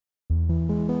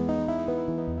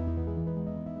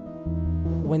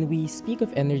When we speak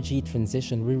of energy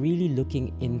transition, we're really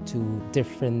looking into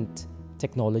different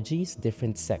technologies,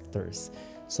 different sectors.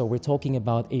 So we're talking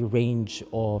about a range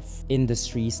of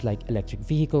industries like electric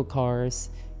vehicle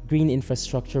cars, green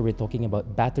infrastructure, we're talking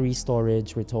about battery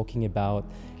storage, we're talking about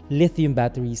lithium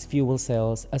batteries, fuel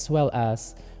cells, as well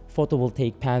as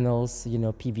photovoltaic panels,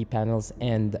 PV panels,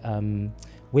 and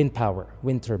wind power,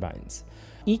 wind turbines.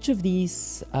 Each of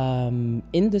these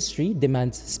industry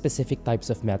demands specific types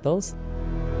of metals.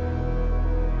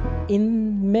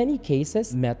 In many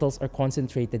cases, metals are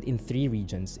concentrated in 3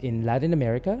 regions: in Latin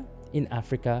America, in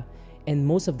Africa, and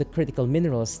most of the critical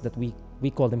minerals that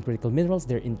we call them critical minerals,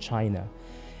 they're in China.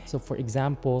 So for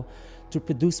example, to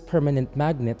produce permanent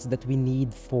magnets that we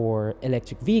need for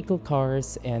electric vehicle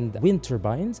cars and wind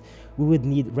turbines, we would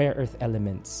need rare earth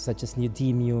elements such as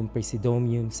neodymium,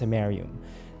 praseodymium, samarium.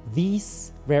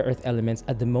 These rare earth elements,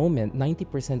 at the moment,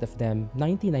 90% of them,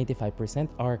 95%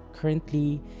 are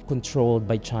currently controlled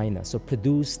by China, so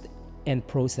produced and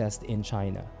processed in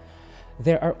China.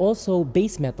 There are also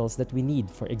base metals that we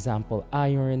need, for example,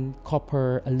 iron,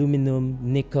 copper, aluminum,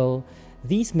 nickel.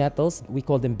 These metals, we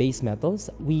call them base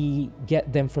metals. We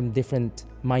get them from different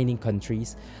mining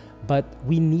countries, but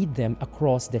we need them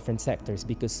across different sectors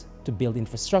because to build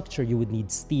infrastructure, you would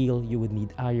need steel, you would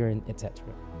need iron, etc.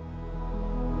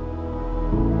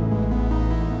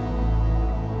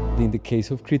 In the case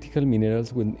of critical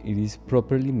minerals, when it is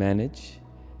properly managed,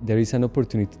 there is an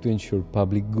opportunity to ensure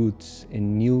public goods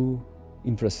and new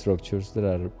infrastructures that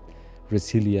are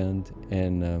resilient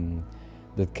and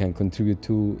that can contribute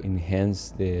to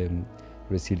enhance the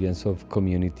resilience of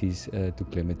communities to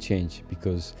climate change.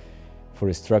 Because for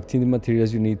extracting the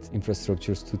materials, you need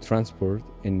infrastructures to transport,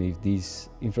 and if these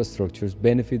infrastructures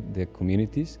benefit the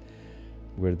communities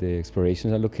where the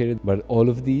explorations are located, but all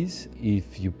of these,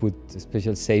 if you put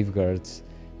special safeguards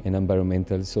and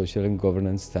environmental, social, and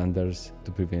governance standards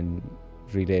to prevent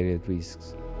related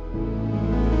risks.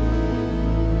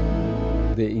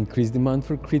 The increased demand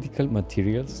for critical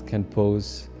materials can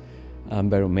pose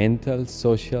environmental,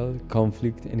 social,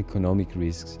 conflict, and economic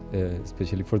risks,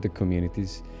 especially for the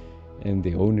communities and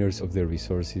the owners of the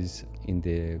resources in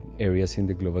the areas in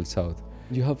the Global South.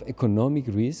 You have economic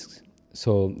risks,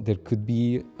 so there could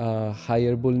be a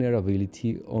higher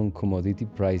vulnerability on commodity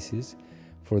prices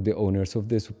for the owners of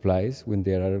the supplies when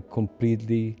they are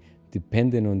completely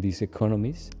dependent on these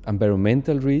economies.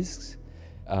 Environmental risks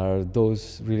are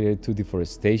those related to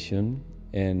deforestation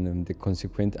and the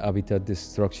consequent habitat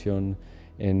destruction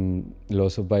and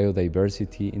loss of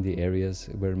biodiversity in the areas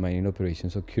where mining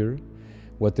operations occur.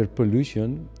 Water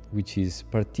pollution, which is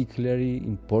particularly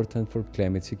important for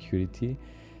climate security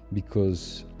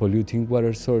because polluting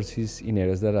water sources in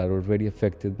areas that are already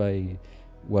affected by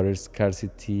water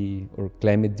scarcity or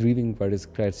climate-driven water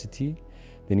scarcity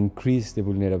then increase the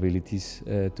vulnerabilities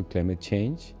to climate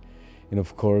change. And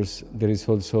of course, there is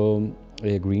also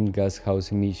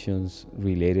greenhouse emissions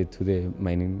related to the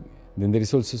mining. Then there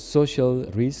is also social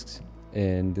risks,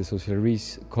 and the social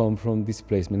risks come from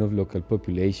displacement of local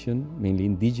population, mainly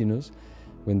indigenous,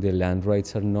 when the land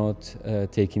rights are not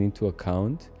taken into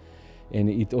account. And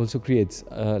it also creates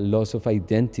a loss of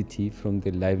identity from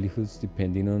the livelihoods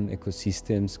depending on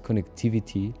ecosystems,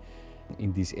 connectivity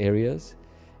in these areas.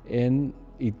 And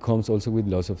it comes also with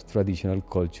loss of traditional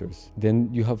cultures. Then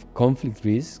you have conflict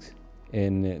risks,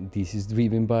 and this is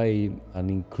driven by an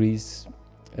increased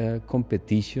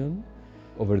competition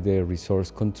over the resource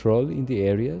control in the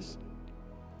areas.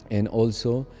 And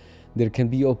also there can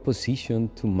be opposition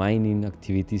to mining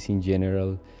activities in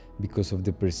general because of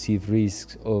the perceived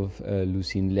risks of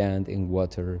losing land and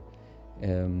water,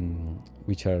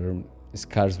 which are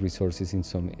scarce resources in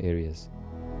some areas.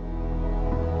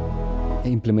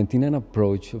 Implementing an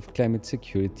approach of climate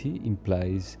security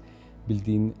implies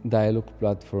building dialogue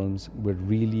platforms where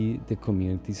really the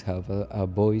communities have a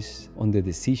voice on the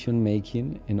decision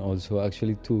making, and also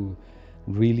actually to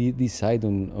really decide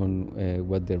on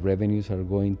what the revenues are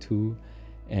going to,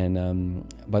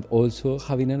 and but also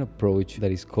having an approach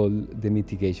that is called the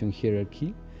mitigation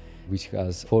hierarchy, which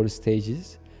has 4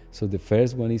 stages. So the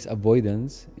first one is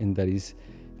avoidance, and that is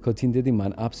cutting the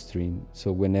demand upstream.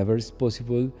 So whenever it's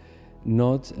possible,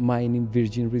 not mining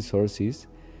virgin resources,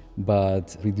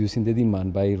 but reducing the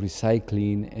demand by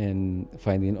recycling and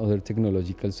finding other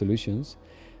technological solutions.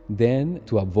 Then,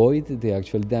 to avoid the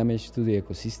actual damage to the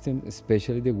ecosystem,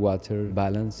 especially the water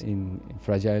balance in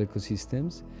fragile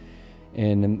ecosystems.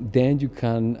 And then you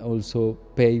can also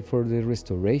pay for the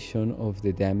restoration of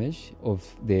the damage of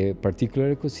the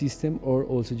particular ecosystem, or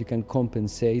also you can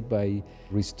compensate by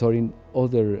restoring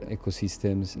other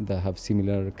ecosystems that have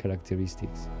similar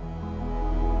characteristics.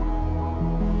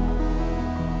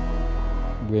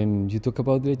 When you talk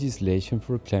about legislation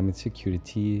for climate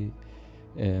security,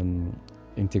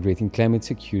 integrating climate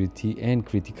security and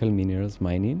critical minerals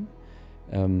mining,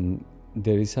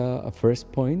 there is a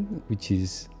first point, which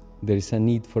is there is a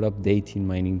need for updating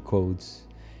mining codes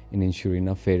and ensuring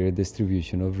a fairer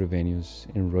distribution of revenues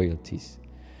and royalties.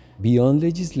 Beyond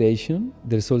legislation,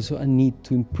 there's also a need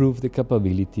to improve the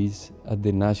capabilities at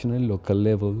the national and local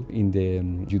level in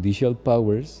the judicial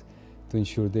powers to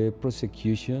ensure the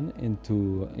prosecution and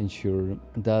to ensure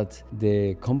that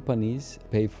the companies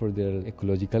pay for their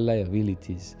ecological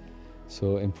liabilities.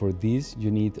 And for this,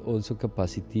 you need also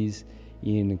capacities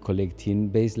in collecting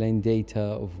baseline data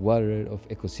of water, of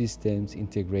ecosystems,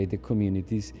 integrate the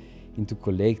communities into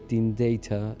collecting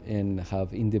data and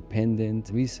have independent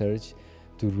research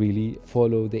to really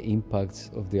follow the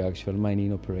impacts of the actual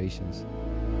mining operations.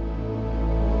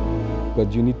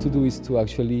 What you need to do is to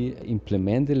actually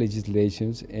implement the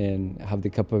legislations and have the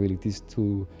capabilities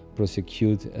to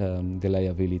prosecute the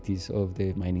liabilities of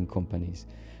the mining companies,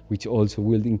 which also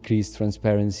will increase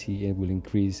transparency and will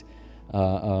increase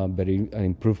an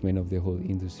improvement of the whole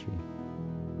industry.